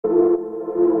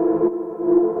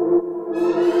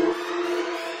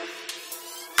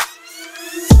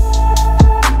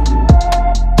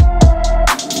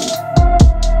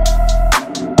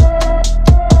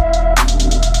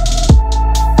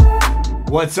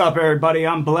What's up, everybody?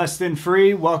 I'm Blessed and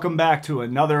Free. Welcome back to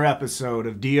another episode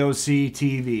of DOC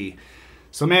TV.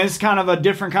 So, man, it's kind of a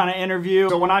different kind of interview.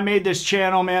 So when I made this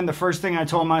channel, man, the first thing I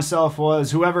told myself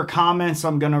was whoever comments,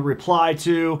 I'm going to reply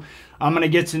to. I'm going to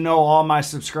get to know all my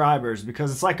subscribers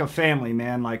because it's like a family,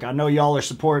 man. Like, I know y'all are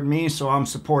supporting me, so I'm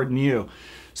supporting you.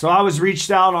 So I was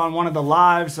reached out on one of the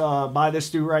lives by this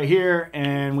dude right here,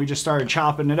 and we just started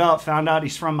chopping it up. Found out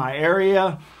he's from my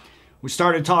area. We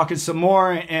started talking some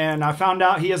more, and I found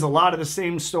out he has a lot of the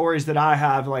same stories that I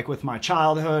have, like with my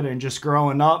childhood and just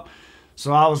growing up.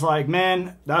 So I was like,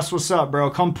 man, that's what's up, bro.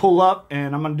 Come pull up,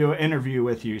 and I'm going to do an interview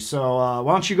with you. So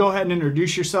why don't you go ahead and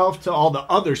introduce yourself to all the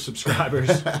other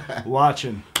subscribers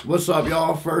watching. What's up,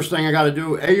 y'all? First thing I got to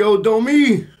do, Ayo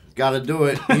Domi. Got to do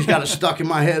it. He's got it stuck in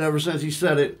my head ever since he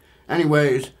said it.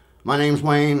 Anyways, my name's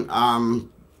Wayne. I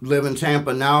live in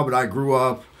Tampa now, but I grew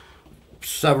up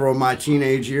several of my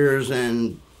teenage years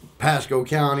in Pasco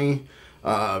County,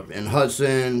 in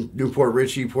Hudson, Newport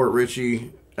Richey, Port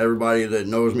Richey. Everybody that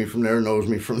knows me from there knows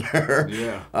me from there.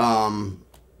 Yeah.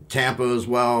 Tampa as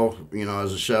well. You know,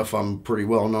 as a chef, I'm pretty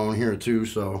well known here too.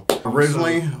 So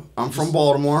originally, I'm from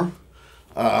Baltimore.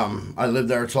 I lived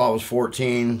there till I was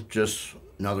 14. Just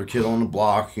another kid on the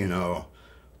block. You know,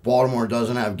 Baltimore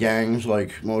doesn't have gangs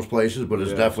like most places, but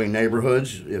it's definitely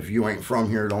neighborhoods. If you ain't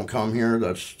from here, don't come here.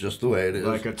 That's just the way it is.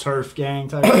 Like a turf gang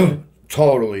type thing?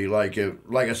 Totally. Like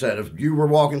I said, if you were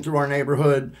walking through our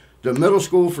neighborhood, the middle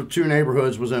school for 2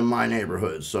 neighborhoods was in my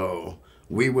neighborhood. So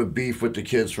we would beef with the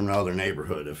kids from the other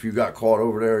neighborhood. If you got caught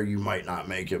over there, you might not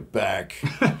make it back.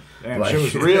 Damn, like, shit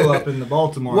was real up in the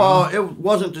Baltimore. Well, it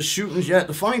wasn't the shootings yet.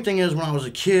 The funny thing is, when I was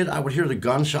a kid, I would hear the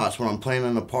gunshots when I'm playing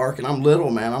in the park, and I'm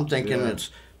little, man. I'm thinking it's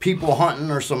people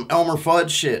hunting or some Elmer Fudd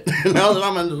shit. Now that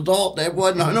I'm an adult, there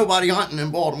wasn't nobody hunting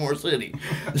in Baltimore City.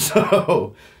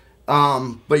 So,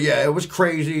 but yeah, it was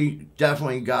crazy.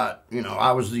 Definitely got, you know,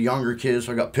 I was the younger kid,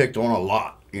 so I got picked on a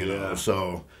lot, you know,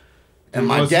 so. And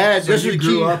my dad, so you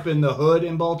grew up in the hood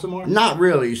in Baltimore? Not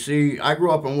really. See, I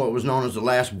grew up in what was known as the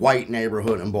last white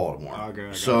neighborhood in Baltimore. Okay,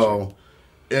 so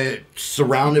it's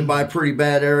surrounded by pretty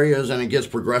bad areas, and it gets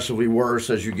progressively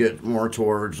worse as you get more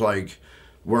towards, like,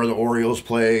 where the Orioles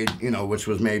played, you know, which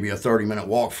was maybe a 30-minute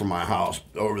walk from my house.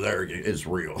 Over there, it's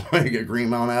real. You get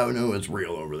Greenmount Avenue, it's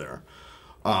real over there.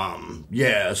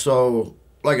 Yeah, so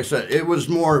like I said, it was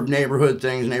more neighborhood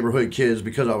things, neighborhood kids,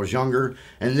 because I was younger.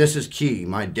 And this is key.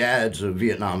 My dad's a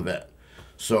Vietnam vet.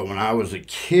 So when I was a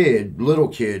kid, little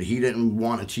kid, he didn't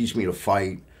want to teach me to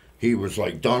fight. He was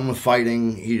like done with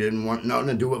fighting. He didn't want nothing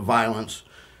to do with violence.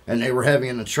 And they were heavy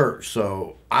in the church.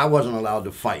 So I wasn't allowed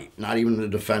to fight, not even to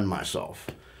defend myself.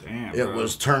 Damn, it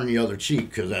was turn the other cheek,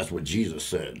 because that's what Jesus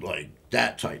said, like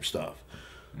that type stuff.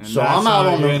 And so I'm out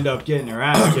on you end up getting your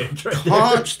ass kicked right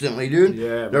constantly, dude.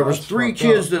 Yeah, there was 3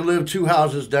 kids that lived 2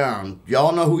 houses down.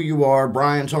 Y'all know who you are: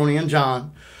 Brian, Tony, and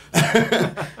John.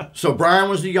 So Brian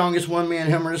was the youngest one. Me and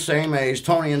him are the same age.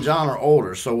 Tony and John are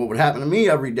older. So what would happen to me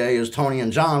every day is Tony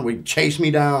and John would chase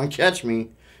me down, catch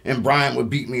me, and Brian would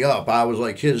beat me up. I was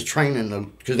like his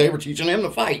training, because they were teaching him to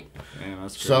fight. Man,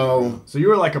 that's crazy. So you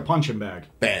were like a punching bag.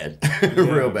 Bad. Yeah,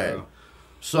 Real bad. Bro.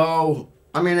 So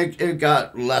I mean, it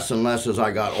got less and less as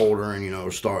I got older, and, you know,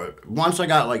 once I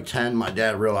got like 10, my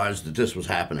dad realized that this was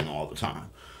happening all the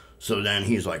time. So then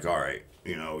he's like, all right,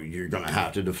 you know, you're going to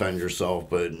have to defend yourself.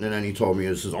 But and then he told me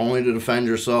this is only to defend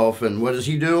yourself. And what does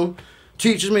he do?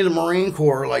 Teaches me the Marine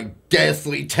Corps, like,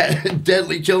 deadly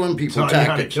killing people tactics.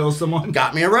 How to kill someone?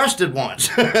 Got me arrested once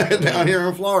down here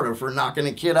in Florida for knocking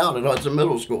a kid out at Hudson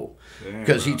Middle School.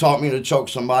 Because he taught me the choke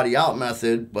somebody out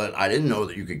method, but I didn't know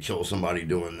that you could kill somebody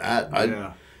doing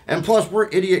that. And plus, we're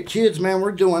idiot kids, man.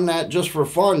 We're doing that just for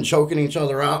fun, choking each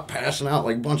other out, passing out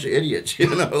like a bunch of idiots,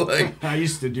 you know? Like, I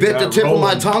used to do bit that. the tip of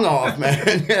my tongue off,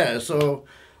 man. Yeah, so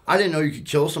I didn't know you could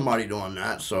kill somebody doing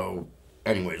that. So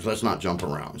anyways, let's not jump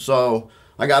around. So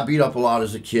I got beat up a lot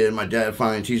as a kid. My dad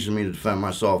finally teaches me to defend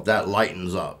myself. That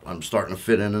lightens up. I'm starting to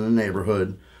fit in the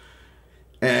neighborhood.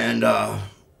 And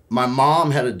my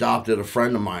mom had adopted a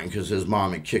friend of mine because his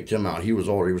mom had kicked him out. He was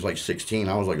older. He was like 16.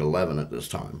 I was like 11 at this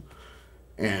time.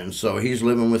 And so he's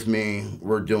living with me.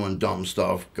 We're doing dumb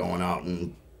stuff, going out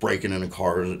and breaking into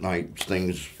cars at night,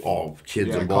 things all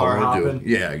kids in Baltimore do.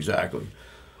 Yeah, exactly.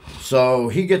 So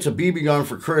he gets a BB gun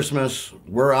for Christmas.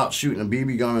 We're out shooting a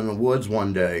BB gun in the woods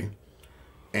one day.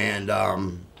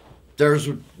 And there's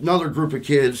another group of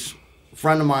kids, a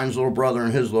friend of mine's little brother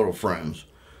and his little friends.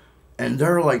 And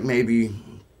they're like maybe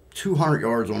 200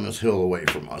 yards on this hill away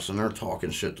from us. And they're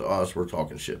talking shit to us. We're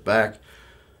talking shit back.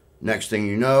 Next thing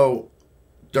you know,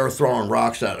 they're throwing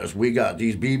rocks at us. We got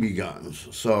these BB guns.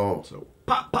 So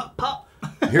pop, pop, pop.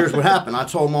 here's what happened. I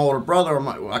told my older brother,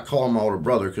 I call him my older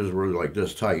brother because we're like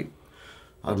this tight.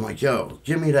 I'm like, yo,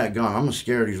 give me that gun. I'm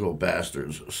scared of these little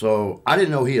bastards. So I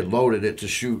didn't know he had loaded it to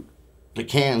shoot the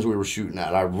cans we were shooting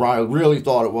at. I really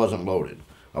thought it wasn't loaded.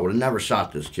 I would have never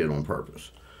shot this kid on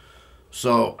purpose.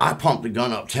 So I pumped the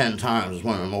gun up 10 times. It's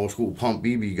one of them old school pump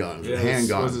BB guns,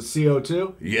 handgun. Was it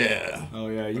CO2? Yeah. Oh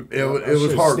yeah, it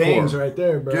was hardcore. Stains right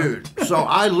there, bro. Dude, so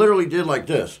I literally did like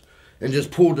this and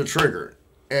just pulled the trigger,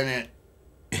 and it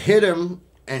hit him,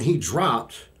 and he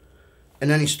dropped, and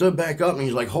then he stood back up, and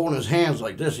he's like holding his hands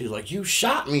like this. He's like, "You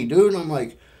shot me, dude." And I'm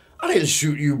like, "I didn't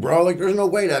shoot you, bro. Like, there's no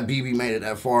way that BB made it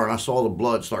that far." And I saw the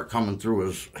blood start coming through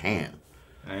his hand.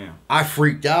 Damn. I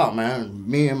freaked out, man.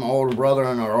 Me and my older brother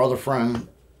and our other friend,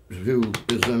 who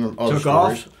is in other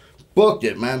stories, booked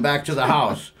it, man, back to the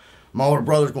house. My older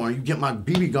brother's going, "You get my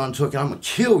BB gun took, I'm going to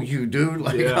kill you, dude."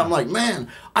 Like, I'm like, "Man,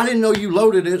 I didn't know you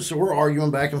loaded it." So we're arguing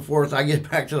back and forth. I get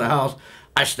back to the house.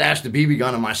 I stashed the BB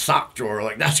gun in my sock drawer.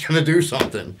 Like, that's going to do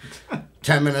something.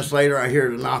 10 minutes later, I hear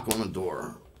the knock on the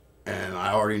door. And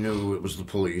I already knew it was the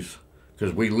police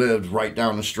because we lived right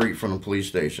down the street from the police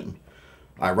station.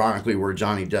 Ironically, where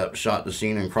Johnny Depp shot the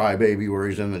scene in Cry Baby where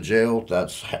he's in the jail,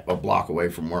 that's a block away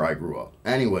from where I grew up.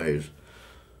 Anyways,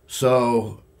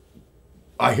 so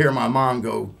I hear my mom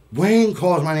go, "Wayne,"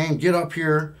 calls my name, "get up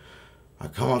here." I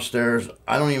come upstairs.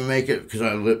 I don't even make it because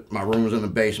my room was in the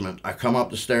basement. I come up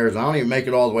the stairs. I don't even make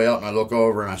it all the way up, and I look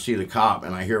over and I see the cop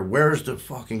and I hear, "Where's the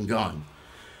fucking gun?"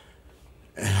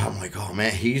 And I'm like, "Oh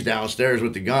man, he's downstairs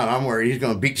with the gun. I'm worried he's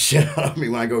gonna beat the shit out of me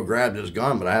when I go grab this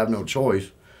gun," but I have no choice.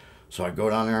 So I go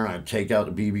down there and I take out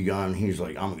the BB gun. He's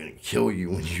like, "I'm going to kill you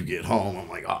when you get home." I'm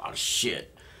like, "Oh,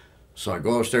 shit." So I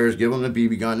go upstairs, give him the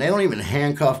BB gun. They don't even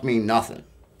handcuff me, nothing.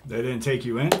 They didn't take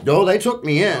you in? No, they took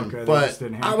me in, okay, but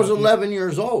I was 11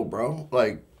 years old, bro.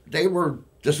 Like,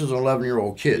 this is an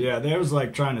 11-year-old kid. Yeah, they was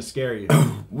like trying to scare you.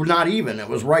 Well, not even. It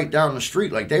was right down the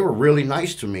street. Like, they were really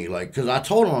nice to me. Like, because I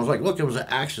told them, I was like, "Look, it was an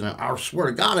accident. I swear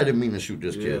to God, I didn't mean to shoot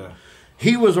this kid."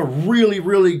 He was a really,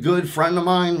 really good friend of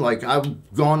mine. Like,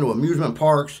 I've gone to amusement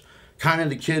parks, kind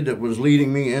of the kid that was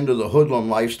leading me into the hoodlum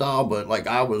lifestyle, but, like,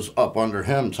 I was up under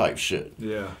him type shit.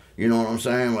 Yeah. You know what I'm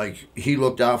saying? Like, he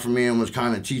looked out for me and was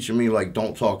kind of teaching me, like,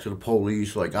 don't talk to the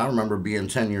police. Like, I remember being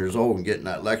 10 years old and getting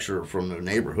that lecture from the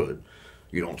neighborhood.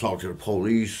 You don't talk to the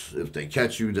police. If they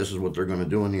catch you, this is what they're going to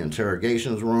do in the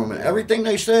interrogations room. And everything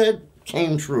they said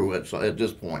came true at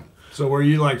this point. So were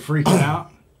you, like, freaking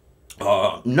out?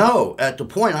 No, at the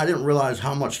point I didn't realize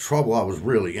how much trouble I was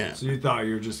really in. So you thought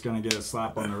you were just going to get a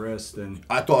slap on the wrist and...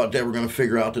 I thought they were going to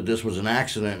figure out that this was an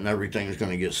accident and everything was going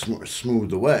to get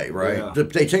smoothed away, right? Yeah.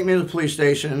 They take me to the police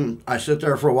station. I sit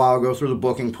there for a while, go through the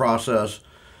booking process,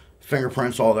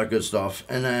 fingerprints, all that good stuff.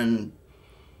 And then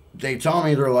they tell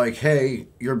me, they're like, "Hey,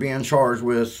 you're being charged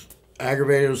with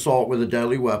aggravated assault with a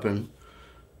deadly weapon,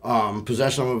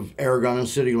 possession of air gun in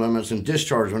city limits, and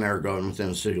discharge of an air gun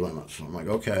within city limits." I'm like,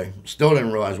 okay. Still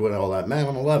didn't realize what all that meant.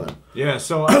 I'm 11. Yeah,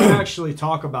 so I actually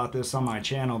talk about this on my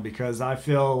channel because I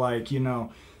feel like, you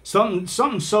know, something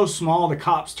so small, the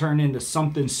cops turn into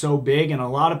something so big, and a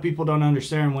lot of people don't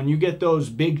understand when you get those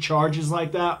big charges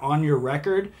like that on your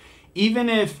record, even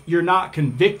if you're not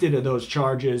convicted of those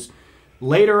charges,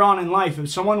 later on in life, if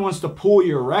someone wants to pull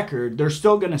your record, they're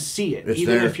still going to see it,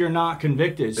 even if you're not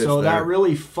convicted. So that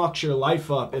really fucks your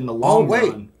life up in the long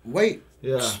run. Wait.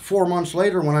 Yeah. 4 months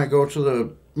later when I go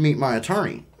to meet my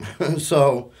attorney.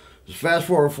 So fast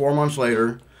forward 4 months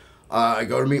later, I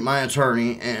go to meet my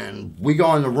attorney, and we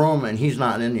go in the room, and he's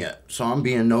not in yet. So I'm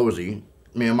being nosy,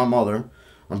 me and my mother.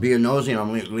 I'm being nosy, and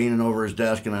I'm leaning over his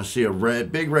desk, and I see a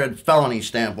big red felony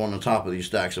stamp on the top of these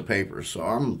stacks of papers. So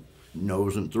I'm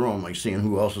nosing through them, like seeing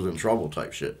who else is in trouble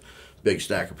type shit. Big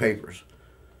stack of papers.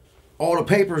 All the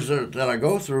papers that I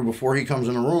go through before he comes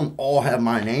in the room all have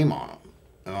my name on them.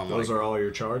 And I'm Those are all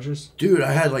your charges? Dude,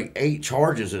 I had like 8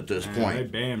 charges at this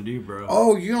point. They bammed you, bro.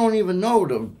 Oh, you don't even know.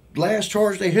 The last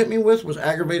charge they hit me with was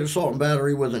aggravated assault and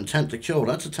battery with intent to kill.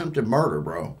 That's attempted murder,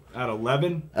 bro. At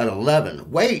 11? At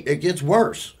 11. Wait, it gets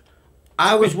worse.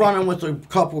 I was running with a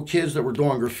couple kids that were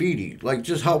doing graffiti, like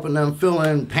just helping them fill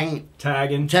in, paint,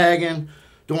 tagging,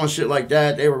 doing shit like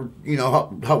that. They were, you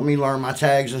know, helping me learn my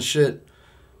tags and shit.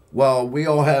 Well, we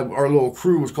all had, our little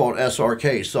crew was called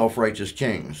SRK, Self-Righteous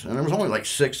Kings. And there was only like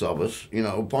 6 of us, you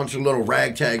know, a bunch of little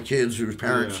ragtag kids whose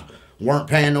parents weren't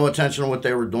paying no attention to what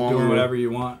they were doing. Doing whatever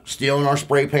you want. Stealing our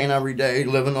spray paint every day,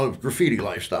 living a graffiti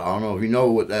lifestyle. I don't know if you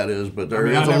know what that is, but there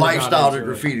is a lifestyle to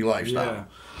graffiti lifestyle. Yeah.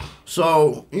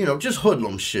 So, you know, just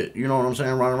hoodlum shit. You know what I'm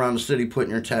saying? Running around the city,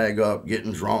 putting your tag up,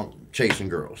 getting drunk, chasing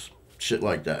girls. shit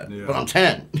like that. Yeah. But I'm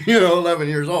 10, 11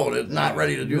 years old. It's not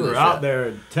ready to do You this were out shit. there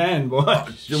at 10, boy.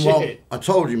 Well, Shit. I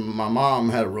told you, my mom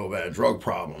had a real bad drug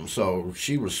problem, so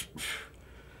she was...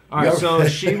 All right, so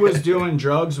she was doing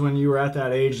drugs when you were at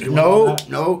that age? Doing all that?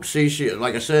 No. See,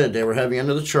 like I said, they were heavy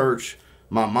into the church.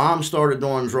 My mom started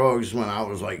doing drugs when I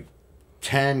was like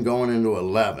 10 going into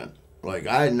 11. Like,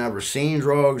 I had never seen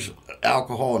drugs,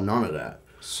 alcohol, none of that.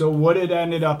 So what had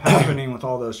ended up happening with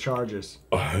all those charges?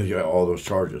 Yeah, all those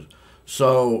charges.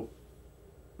 So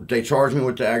they charged me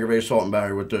with the aggravated assault and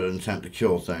battery with the intent to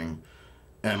kill thing.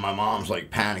 And my mom's like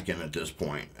panicking at this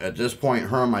point. At this point,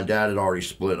 her and my dad had already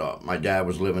split up. My dad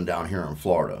was living down here in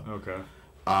Florida. Okay.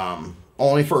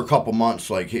 Only for a couple months.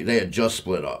 Like, they had just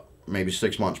split up, maybe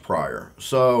 6 months prior.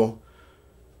 So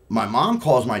my mom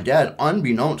calls my dad,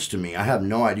 unbeknownst to me. I have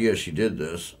no idea she did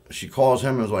this. She calls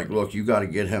him and is like, look, you got to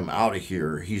get him out of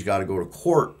here. He's got to go to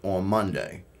court on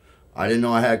Monday. I didn't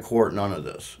know I had court, none of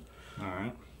this. All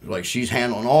right. Like, she's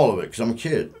handling all of it because I'm a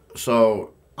kid.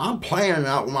 So I'm playing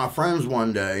out with my friends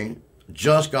one day.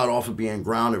 Just got off of being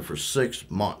grounded for 6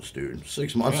 months, dude.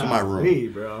 6 months in my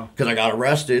room. Bro. Because I got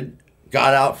arrested.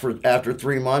 Got out after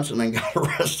 3 months and then got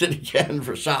arrested again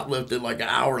for shoplifting like an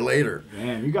hour later.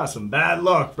 Man, you got some bad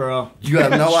luck, bro. You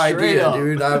have no Straight idea, up.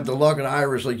 dude. I have the luck of the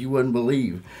Irish like you wouldn't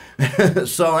believe.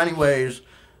 So anyways,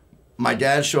 my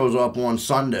dad shows up one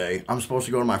Sunday. I'm supposed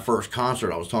to go to my first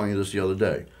concert. I was telling you this the other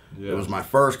day. Yeah. It was my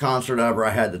first concert ever. I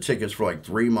had the tickets for like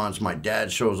 3 months. My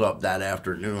dad shows up that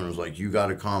afternoon and was like, you got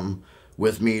to come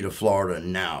with me to Florida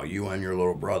now, you and your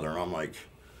little brother. And I'm like,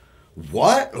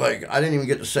 what? Like, I didn't even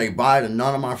get to say bye to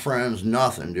none of my friends,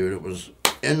 nothing, dude. It was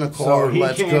in the car, So he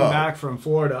let's came go. back from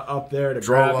Florida up there to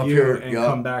Drove grab up you here, and yup.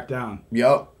 come back down.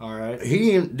 Yep. All right.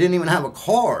 He didn't even have a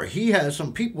car. He had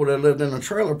some people that lived in a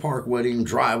trailer park with him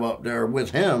drive up there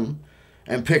with him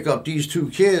and pick up these two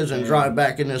kids and drive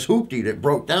back in this hoopty that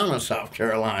broke down in South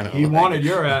Carolina. He wanted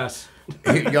your ass.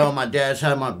 My dad's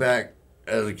had my back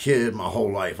as a kid my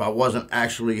whole life. I wasn't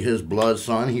actually his blood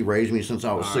son. He raised me since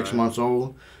I was 6 months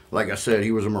old. Like I said,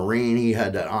 he was a Marine. He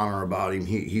had that honor about him.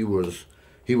 He was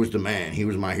the man. He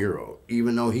was my hero.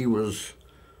 Even though he was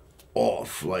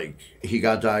off, like, he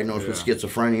got diagnosed with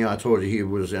schizophrenia. I told you he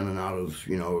was in and out of,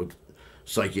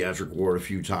 psychiatric ward a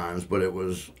few times, but it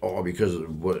was all because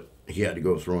of what he had to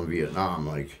go through in Vietnam.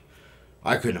 Like,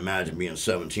 I couldn't imagine being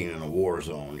 17 in a war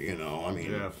zone, I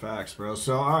mean. Yeah, facts, bro.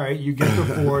 So, all right, you get to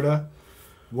Florida.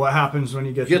 What happens when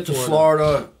you get to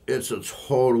Florida? It's a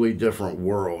totally different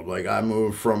world. Like, I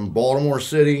moved from Baltimore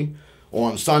City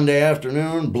on Sunday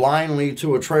afternoon blindly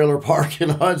to a trailer park in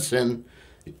Hudson,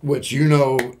 which in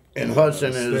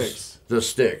Hudson is the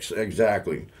sticks,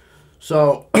 exactly.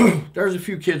 So there's a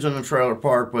few kids in the trailer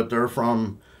park, but they're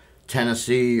from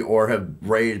Tennessee or have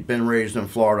been raised in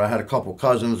Florida. I had a couple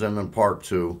cousins in the park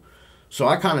too. So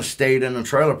I kind of stayed in the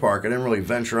trailer park. I didn't really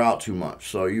venture out too much.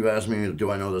 So you asked me, do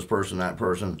I know this person, that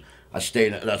person? I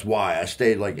stayed. That's why I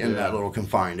stayed like in that little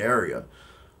confined area.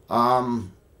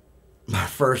 My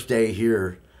first day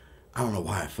here, I don't know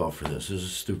why I fell for this. This is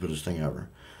the stupidest thing ever.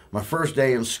 My first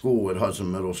day in school at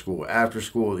Hudson Middle School, after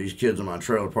school, these kids in my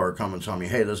trailer park come and tell me,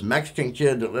 hey, this Mexican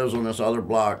kid that lives on this other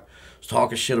block is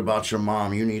talking shit about your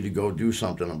mom. You need to go do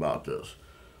something about this.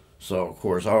 So, of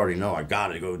course, I already know I got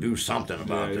to go do something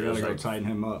about this. You got to go tighten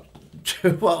him up.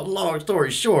 Well, long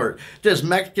story short, this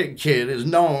Mexican kid is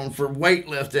known for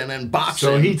weightlifting and boxing.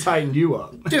 So he tightened you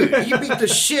up. Dude, he beat the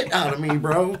shit out of me,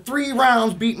 bro. 3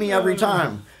 rounds beat me every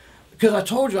time. Because I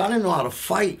told you, I didn't know how to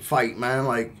fight, man.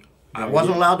 Like, I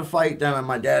wasn't allowed to fight then, and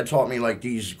my dad taught me, like,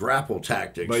 these grapple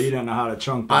tactics. But you didn't know how to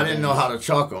chunk them. I didn't know how to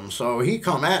chuck them. So he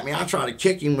come at me. I try to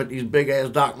kick him with these big-ass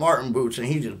Doc Martin boots, and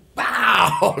he just,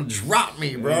 bow, dropped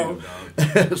me, bro.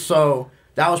 So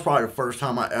that was probably the first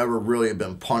time I ever really had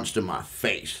been punched in my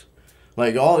face.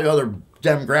 Like, all the other,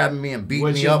 them grabbing me and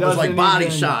beating me up was like body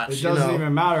shots. It doesn't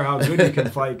even matter how good you can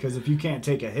fight, because if you can't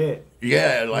take a hit.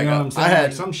 Yeah, like, you know what I'm saying? I had,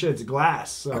 like some shit's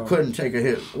glass. So. I couldn't take a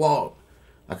hit. Well,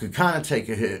 I could kind of take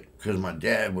a hit because my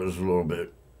dad was a little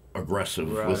bit aggressive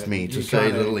with me, to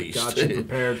say the least. Got you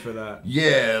prepared for that.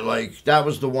 Yeah, like, that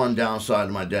was the one downside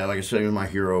to my dad. Like I said, he was my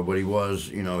hero, but he was,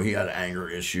 he had anger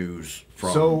issues.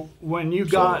 So when you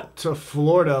got to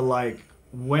Florida, like,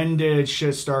 when did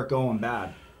shit start going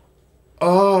bad?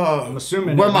 I'm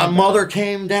assuming when my mother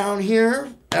came down here,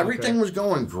 everything was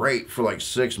going great for like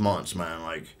 6 months, man.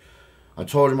 Like, I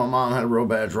told you, my mom had a real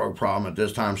bad drug problem. At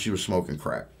this time, she was smoking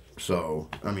crack. So,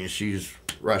 I mean, she's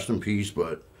rest in peace,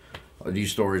 but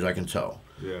these stories I can tell.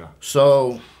 Yeah.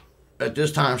 So, at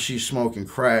this time, she's smoking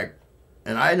crack,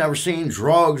 and I had never seen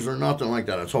drugs or nothing like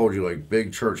that. I told you, like,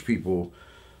 big church people,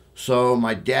 So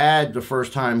my dad, the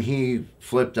first time he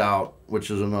flipped out,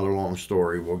 which is another long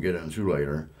story we'll get into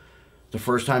later. The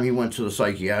first time he went to the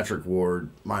psychiatric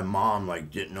ward, my mom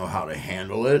like didn't know how to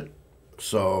handle it.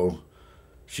 So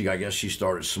I guess she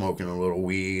started smoking a little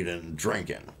weed and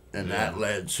drinking. And that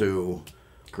led to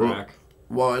Crack.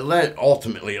 Well,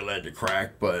 ultimately it led to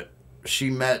crack, but she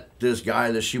met this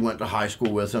guy that she went to high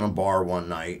school with in a bar one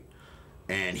night,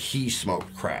 and he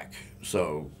smoked crack.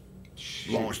 So,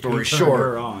 long story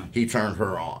short, he turned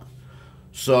her on.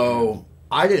 So,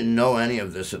 I didn't know any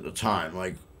of this at the time.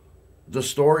 Like, the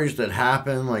stories that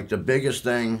happened, like, the biggest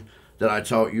thing that I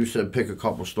tell, you said pick a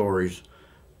couple stories.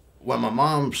 When my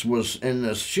mom was in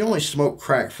this, she only smoked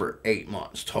crack for 8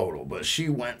 months total, but she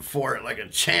went for it like a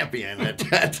champion at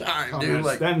that time, dude.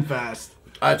 Like, then fast.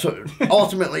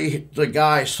 Ultimately, the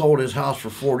guy sold his house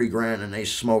for 40 grand, and they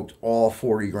smoked all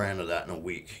 40 grand of that in a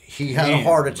week. He had a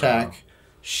heart attack. Bro.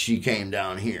 She came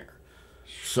down here.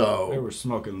 So they were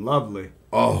smoking lovely.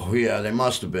 Oh yeah, they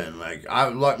must have been. Like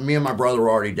me and my brother were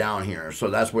already down here, so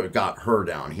that's what got her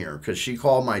down here. Because she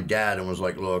called my dad and was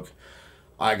like, "Look,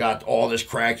 I got all this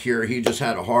crack here. He just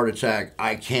had a heart attack.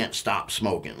 I can't stop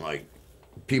smoking." Like,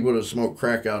 people that smoke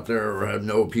crack out there or have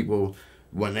no people,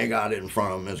 when they got it in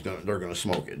front of them, they're gonna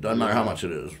smoke it. Doesn't matter how much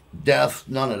it is. Death,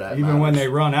 none of that. Even when they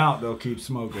run out, they'll keep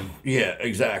smoking. Yeah,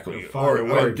 exactly.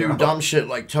 Or do dumb shit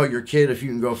like tell your kid, if you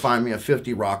can go find me a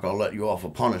 50 rock, I'll let you off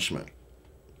of punishment.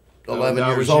 11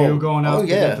 years old. You going out to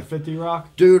get the 50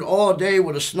 rock? Dude, all day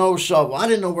with a snow shovel. I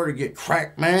didn't know where to get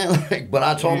crack, man. But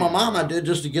I told my mom I did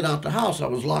just to get out the house. I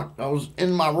was locked. I was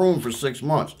in my room for 6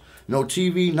 months. No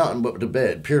TV, nothing but the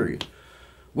bed, period.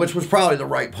 Which was probably the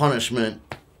right punishment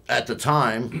at the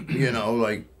time. You know,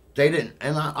 like, they didn't.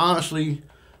 And honestly,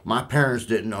 my parents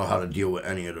didn't know how to deal with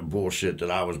any of the bullshit that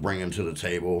I was bringing to the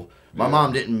table. My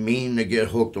mom didn't mean to get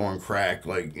hooked on crack.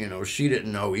 Like, you know, she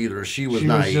didn't know either. She was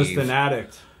naive. She was just an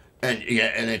addict. And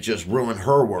it just ruined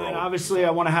her world. And obviously, I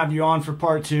want to have you on for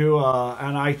part 2.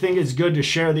 And I think it's good to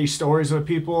share these stories with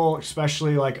people,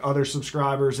 especially like other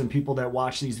subscribers and people that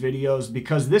watch these videos,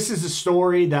 because this is a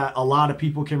story that a lot of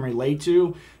people can relate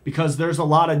to, because there's a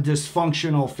lot of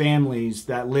dysfunctional families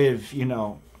that live, you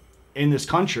know, in this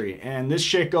country. And this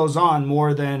shit goes on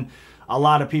more than a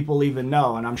lot of people even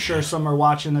know. And I'm sure some are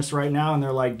watching this right now and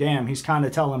they're like, damn, he's kind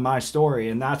of telling my story.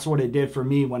 And that's what it did for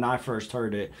me when I first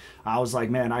heard it. I was like,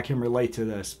 man, I can relate to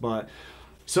this. But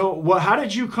so how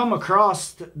did you come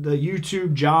across the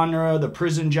YouTube genre, the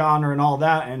prison genre and all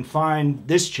that, and find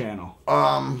this channel?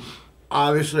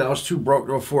 Obviously I was too broke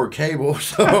to afford cable,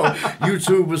 so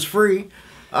YouTube was free.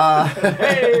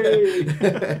 Hey!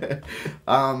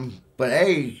 But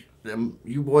hey,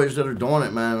 you boys that are doing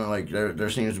it, man, like there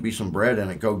seems to be some bread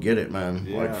in it. Go get it, man.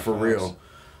 Yeah, like for real.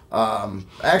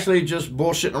 Actually, just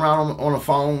bullshitting around on the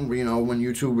phone, you know, when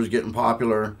YouTube was getting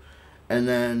popular. And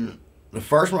then the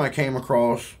first one I came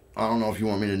across, I don't know if you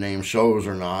want me to name shows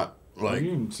or not. Like,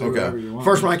 okay.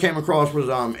 First one I came across was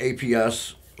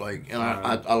APS. Like, and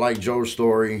I like Joe's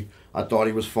story. I thought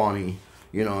he was funny,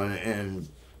 you know, and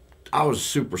I was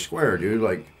super square, dude.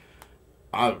 Like,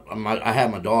 I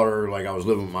had my daughter, like, I was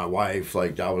living with my wife,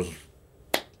 like,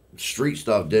 street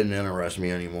stuff didn't interest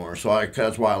me anymore. So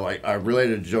that's why I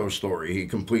related to Joe's story. He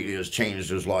completely has changed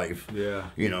his life. Yeah.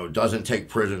 You know, doesn't take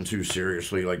prison too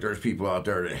seriously. Like, there's people out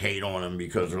there that hate on him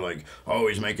because they're like, oh,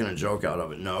 he's making a joke out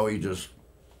of it. No, he's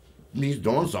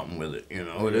doing something with it. You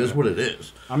know, it is what it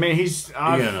is. I mean, he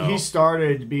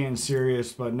started being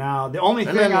serious, but now the only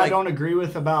thing I don't agree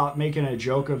with about making a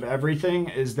joke of everything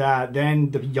is that then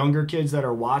the younger kids that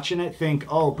are watching it think,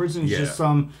 oh, prison's just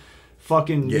some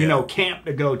fucking, you know, camp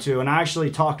to go to. And I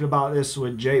actually talked about this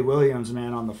with Jay Williams,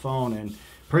 man, on the phone, and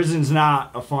prison's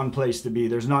not a fun place to be.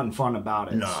 There's nothing fun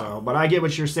about it. No. So, but I get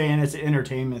what you're saying. It's an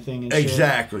entertainment thing and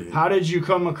exactly. Shit. How did you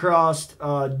come across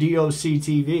DOC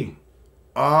TV?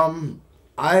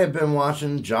 I had been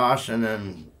watching Josh, and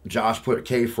then Josh put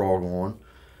K-Frog on.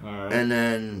 All right. And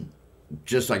then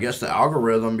just, I guess, the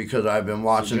algorithm, because I've been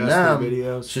watching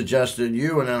them, suggested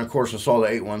you. And then, of course, I saw the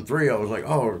 813. I was like,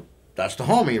 oh, that's the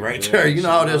homie right there. You know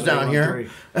how it is down here.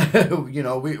 You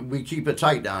know, we keep it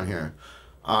tight down here.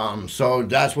 So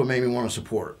that's what made me want to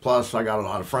support. Plus, I got a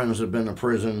lot of friends that have been to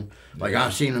prison. Like, I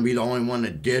seem to be the only one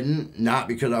that didn't. Not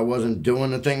because I wasn't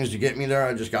doing the things to get me there.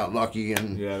 I just got lucky.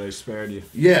 And yeah, they spared you.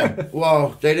 Yeah.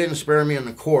 Well, they didn't spare me in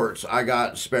the courts. I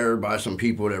got spared by some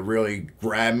people that really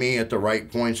grabbed me at the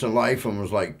right points in life and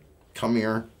was like, come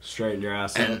here. Straighten your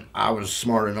ass and up. I was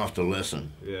smart enough to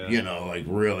listen. Yeah. You know, like,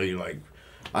 really, like,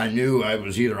 I knew I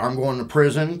was either I'm going to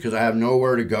prison because I have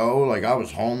nowhere to go. Like, I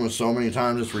was homeless so many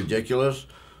times, it's ridiculous.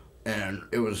 And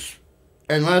it was,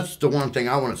 and that's the one thing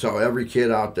I want to tell every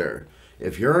kid out there.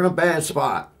 If you're in a bad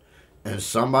spot, and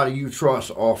somebody you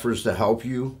trust offers to help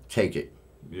you, take it.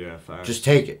 Yeah, facts. Just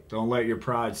take it. Don't let your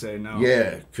pride say no.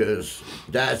 Yeah, because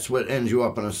that's what ends you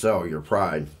up in a cell, your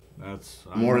pride. That's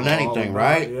more than anything,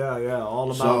 right? Yeah,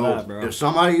 all about that, bro. If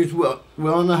somebody is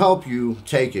willing to help you,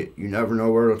 take it. You never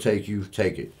know where it'll take you.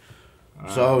 Take it.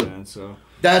 All right, man, so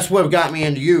that's what got me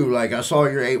into you. Like, I saw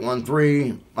your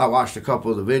 813. I watched a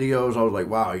couple of the videos. I was like,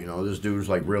 wow, you know, this dude's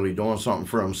like really doing something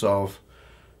for himself.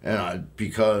 And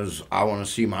because I want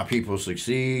to see my people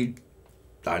succeed,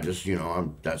 I just, you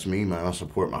know, that's me, man. I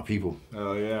support my people.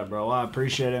 Oh, yeah, bro. I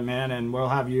appreciate it, man. And we'll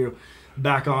have you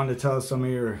back on to tell some of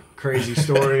your crazy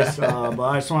stories. But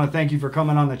I just want to thank you for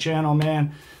coming on the channel,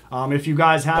 man. If you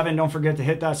guys haven't, don't forget to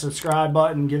hit that subscribe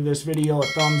button, give this video a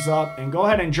thumbs up, and go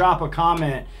ahead and drop a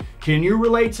comment. Can you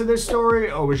relate to this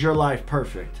story, or was your life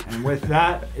perfect? And with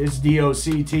that, it's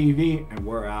DOC TV, and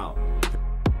we're out.